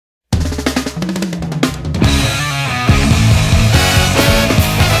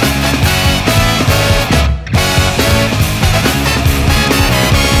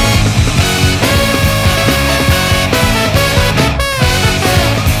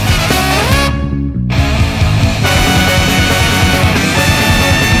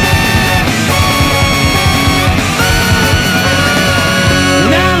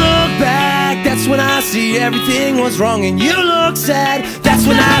was wrong and you look sad. That's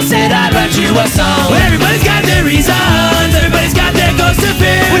when I said I'd write you a song. Well, everybody's got their reasons, everybody's got their ghost to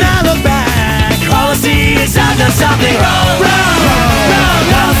fear. When I look back, all I see is I've done something wrong.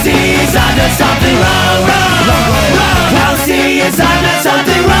 All I see is I've done something wrong. All I see is I've done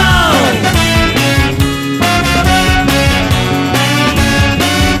something wrong.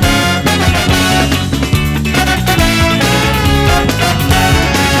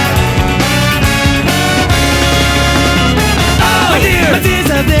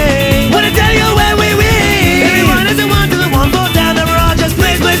 Wanna tell you where we win. Everyone has a one till the one fall down. That we're all just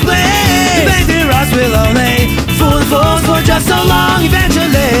please. The basic rocks will only fool the fools for just so long.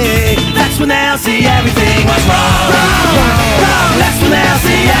 Eventually, that's when they'll see everything was wrong. That's when they'll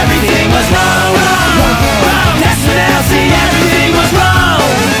see everything was wrong. That's when they'll see everything was wrong.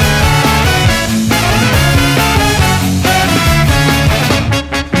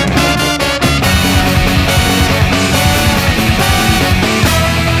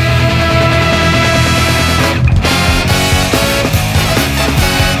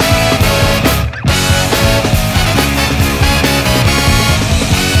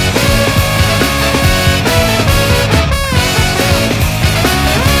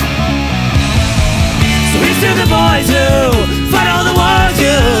 The boys who fight all the wars,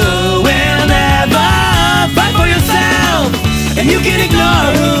 you will never fight for yourself. And you can ignore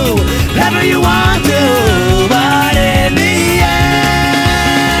whoever you want to, but in the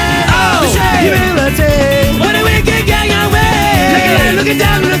end, humility, what a wicked gang away. Looking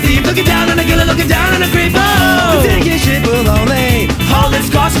down on a thief, looking down on a killer, looking down on a creep. Oh, thinking shit will only hold its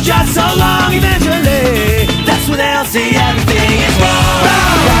course for just so long. Eventually, that's when they'll see everything is wrong.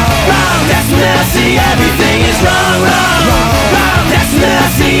 That's when they'll see everything is wrong.